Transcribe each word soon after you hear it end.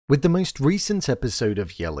With the most recent episode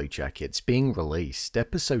of Yellowjackets being released,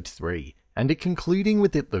 episode 3, and it concluding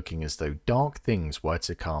with it looking as though dark things were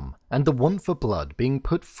to come, and the want for blood being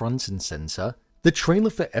put front and center, the trailer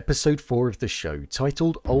for episode 4 of the show,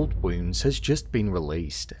 titled Old Wounds, has just been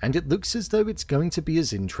released, and it looks as though it's going to be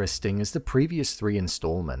as interesting as the previous 3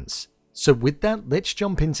 installments. So with that, let's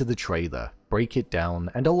jump into the trailer, break it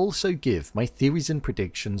down, and I'll also give my theories and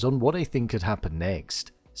predictions on what I think could happen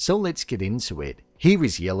next. So let's get into it. Here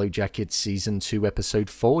is Yellowjackets Season 2 Episode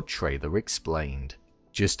 4 trailer explained.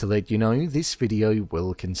 Just to let you know, this video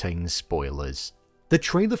will contain spoilers. The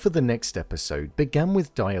trailer for the next episode began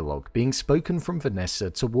with dialogue being spoken from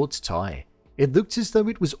Vanessa towards Ty. It looked as though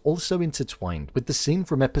it was also intertwined with the scene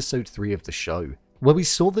from episode 3 of the show, where we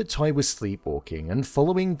saw that Ty was sleepwalking and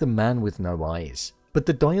following the man with no eyes, but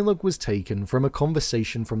the dialogue was taken from a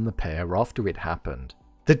conversation from the pair after it happened.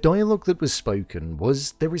 The dialogue that was spoken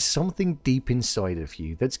was, "There is something deep inside of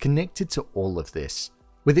you that's connected to all of this,"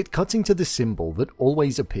 with it cutting to the symbol that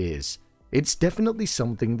always appears. It's definitely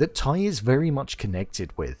something that Ty is very much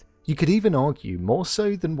connected with. You could even argue more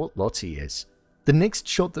so than what Lottie is. The next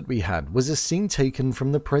shot that we had was a scene taken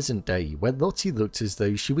from the present day where Lottie looked as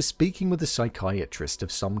though she was speaking with a psychiatrist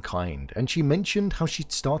of some kind, and she mentioned how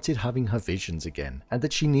she'd started having her visions again and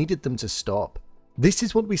that she needed them to stop. This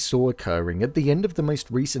is what we saw occurring at the end of the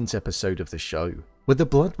most recent episode of the show, where the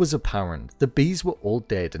blood was apparent, the bees were all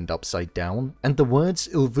dead and upside down, and the words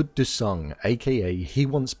 "Il veut du sang," aka "he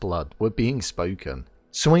wants blood," were being spoken.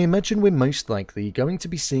 So I imagine we're most likely going to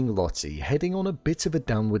be seeing Lottie heading on a bit of a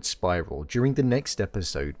downward spiral during the next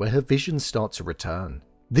episode where her visions start to return.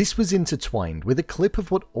 This was intertwined with a clip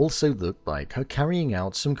of what also looked like her carrying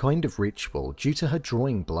out some kind of ritual due to her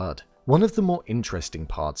drawing blood. One of the more interesting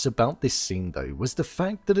parts about this scene though was the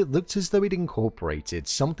fact that it looked as though it incorporated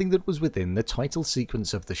something that was within the title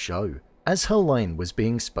sequence of the show. As her line was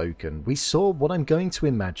being spoken, we saw what I'm going to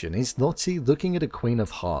imagine is Lottie looking at a Queen of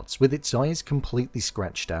Hearts with its eyes completely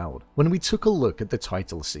scratched out. When we took a look at the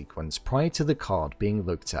title sequence prior to the card being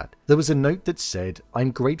looked at, there was a note that said, "I'm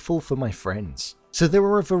grateful for my friends." So there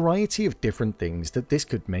are a variety of different things that this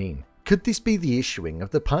could mean. Could this be the issuing of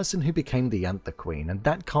the person who became the Antler Queen, and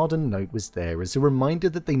that card and note was there as a reminder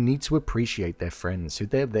that they need to appreciate their friends who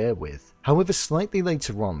they're there with? However, slightly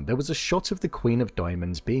later on, there was a shot of the Queen of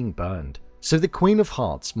Diamonds being burned. So the Queen of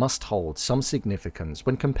Hearts must hold some significance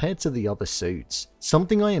when compared to the other suits,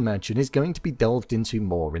 something I imagine is going to be delved into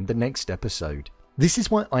more in the next episode. This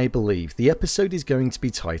is why I believe the episode is going to be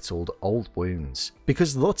titled Old Wounds,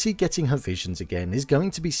 because Lottie getting her visions again is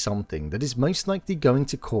going to be something that is most likely going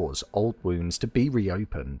to cause old wounds to be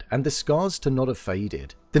reopened and the scars to not have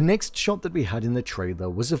faded. The next shot that we had in the trailer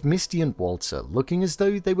was of Misty and Walter looking as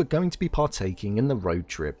though they were going to be partaking in the road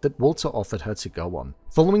trip that Walter offered her to go on,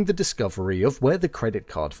 following the discovery of where the credit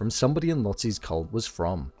card from somebody in Lottie's cult was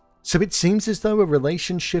from. So it seems as though a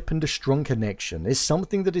relationship and a strong connection is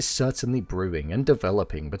something that is certainly brewing and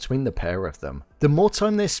developing between the pair of them. The more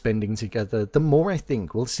time they're spending together, the more I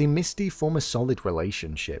think we'll see Misty form a solid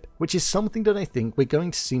relationship, which is something that I think we're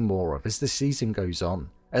going to see more of as the season goes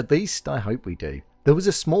on. At least, I hope we do. There was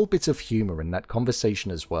a small bit of humour in that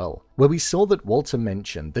conversation as well, where we saw that Walter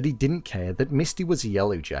mentioned that he didn't care that Misty was a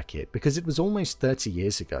Yellowjacket because it was almost 30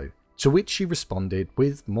 years ago, to which she responded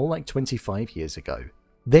with more like 25 years ago.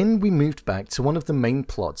 Then we moved back to one of the main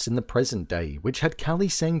plots in the present day, which had Callie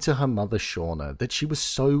saying to her mother Shauna that she was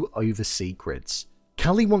so over secrets.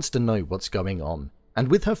 Callie wants to know what's going on, and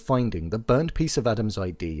with her finding the burned piece of Adam's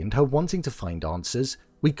ID and her wanting to find answers,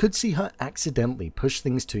 we could see her accidentally push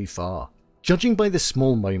things too far. Judging by the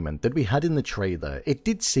small moment that we had in the trailer, it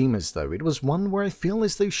did seem as though it was one where I feel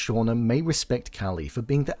as though Shauna may respect Callie for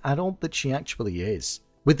being the adult that she actually is.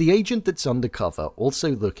 With the agent that's undercover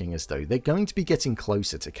also looking as though they're going to be getting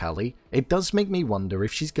closer to Callie, it does make me wonder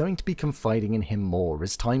if she's going to be confiding in him more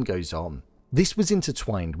as time goes on. This was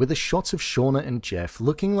intertwined with a shot of Shauna and Jeff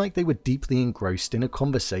looking like they were deeply engrossed in a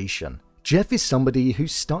conversation. Jeff is somebody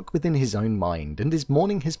who's stuck within his own mind and is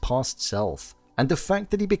mourning his past self, and the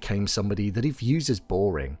fact that he became somebody that he views as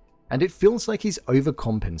boring. And it feels like he's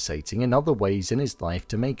overcompensating in other ways in his life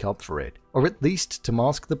to make up for it, or at least to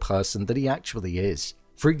mask the person that he actually is.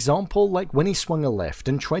 For example, like when he swung a left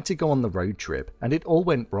and tried to go on the road trip and it all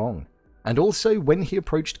went wrong. And also when he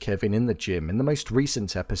approached Kevin in the gym in the most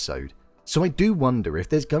recent episode. So I do wonder if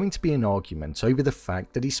there's going to be an argument over the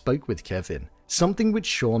fact that he spoke with Kevin, something which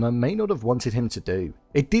Shauna may not have wanted him to do.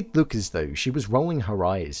 It did look as though she was rolling her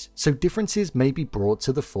eyes, so differences may be brought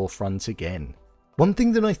to the forefront again. One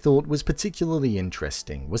thing that I thought was particularly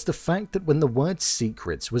interesting was the fact that when the word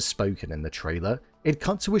secrets was spoken in the trailer, it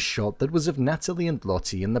cut to a shot that was of Natalie and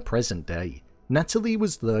Lottie in the present day. Natalie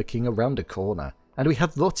was lurking around a corner, and we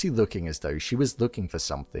had Lottie looking as though she was looking for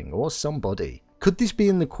something or somebody. Could this be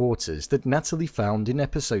in the quarters that Natalie found in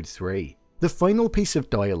episode 3? The final piece of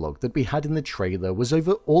dialogue that we had in the trailer was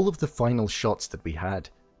over all of the final shots that we had,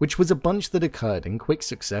 which was a bunch that occurred in quick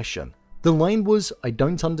succession. The line was, "I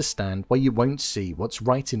don't understand why you won't see what's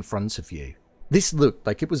right in front of you." This looked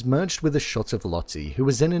like it was merged with a shot of Lottie, who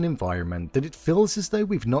was in an environment that it feels as though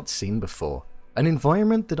we've not seen before. An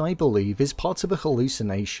environment that I believe is part of a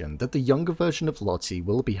hallucination that the younger version of Lottie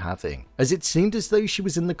will be having, as it seemed as though she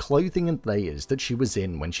was in the clothing and layers that she was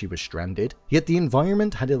in when she was stranded, yet the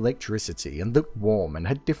environment had electricity and looked warm and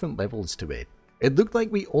had different levels to it. It looked like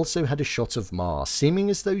we also had a shot of Ma, seeming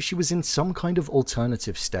as though she was in some kind of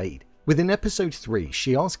alternative state. Within episode 3,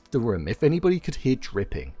 she asked the room if anybody could hear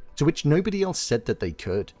dripping, to which nobody else said that they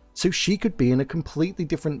could, so she could be in a completely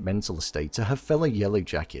different mental state to her fellow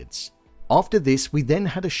Yellowjackets. After this, we then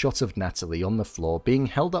had a shot of Natalie on the floor being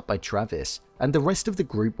held up by Travis, and the rest of the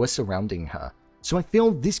group were surrounding her, so I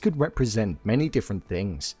feel this could represent many different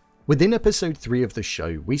things. Within episode 3 of the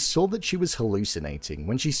show, we saw that she was hallucinating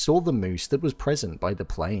when she saw the moose that was present by the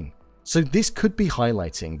plane. So this could be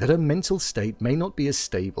highlighting that her mental state may not be as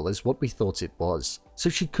stable as what we thought it was, so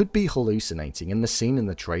she could be hallucinating in the scene in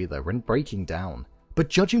the trailer and breaking down. But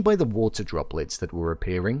judging by the water droplets that were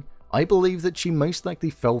appearing, I believe that she most likely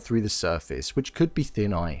fell through the surface, which could be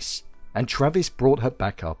thin ice, and Travis brought her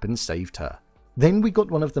back up and saved her. Then we got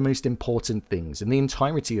one of the most important things in the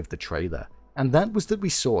entirety of the trailer, and that was that we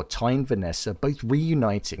saw Ty and Vanessa both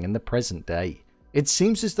reuniting in the present day. It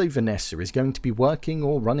seems as though Vanessa is going to be working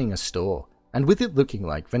or running a store, and with it looking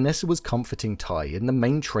like Vanessa was comforting Ty in the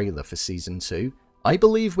main trailer for season 2, I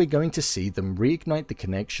believe we're going to see them reignite the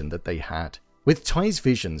connection that they had. With Ty's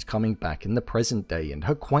visions coming back in the present day and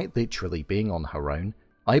her quite literally being on her own,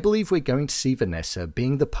 I believe we're going to see Vanessa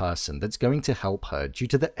being the person that's going to help her due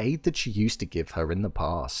to the aid that she used to give her in the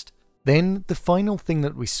past. Then, the final thing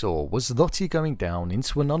that we saw was Lottie going down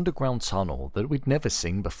into an underground tunnel that we'd never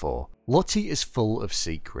seen before. Lottie is full of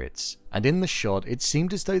secrets, and in the shot it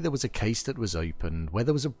seemed as though there was a case that was opened where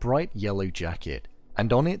there was a bright yellow jacket,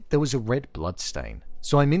 and on it there was a red bloodstain.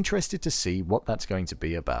 So I'm interested to see what that's going to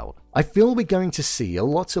be about. I feel we're going to see a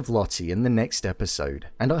lot of Lottie in the next episode,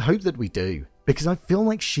 and I hope that we do, because I feel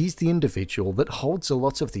like she's the individual that holds a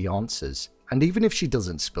lot of the answers, and even if she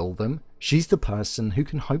doesn't spill them, she's the person who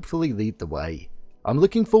can hopefully lead the way. I'm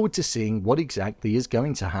looking forward to seeing what exactly is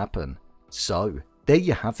going to happen. So, there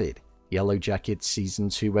you have it. Yellowjackets Season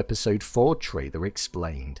 2 Episode 4 trailer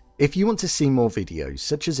explained. If you want to see more videos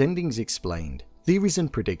such as endings explained, theories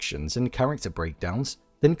and predictions and character breakdowns,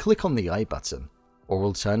 then click on the I button. Or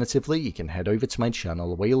alternatively, you can head over to my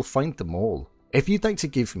channel where you'll find them all. If you'd like to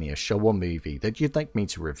give me a show or movie that you'd like me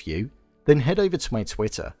to review, then head over to my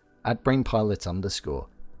Twitter, @brainpilot_,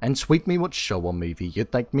 and tweet me what show or movie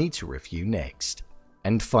you'd like me to review next.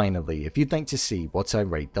 And finally, if you'd like to see what I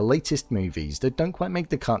rate the latest movies that don't quite make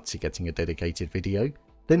the cut to getting a dedicated video,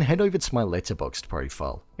 then head over to my Letterboxd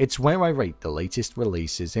profile. It's where I rate the latest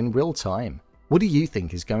releases in real time. What do you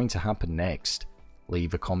think is going to happen next?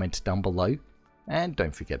 Leave a comment down below, and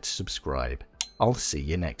don't forget to subscribe. I'll see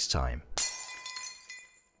you next time.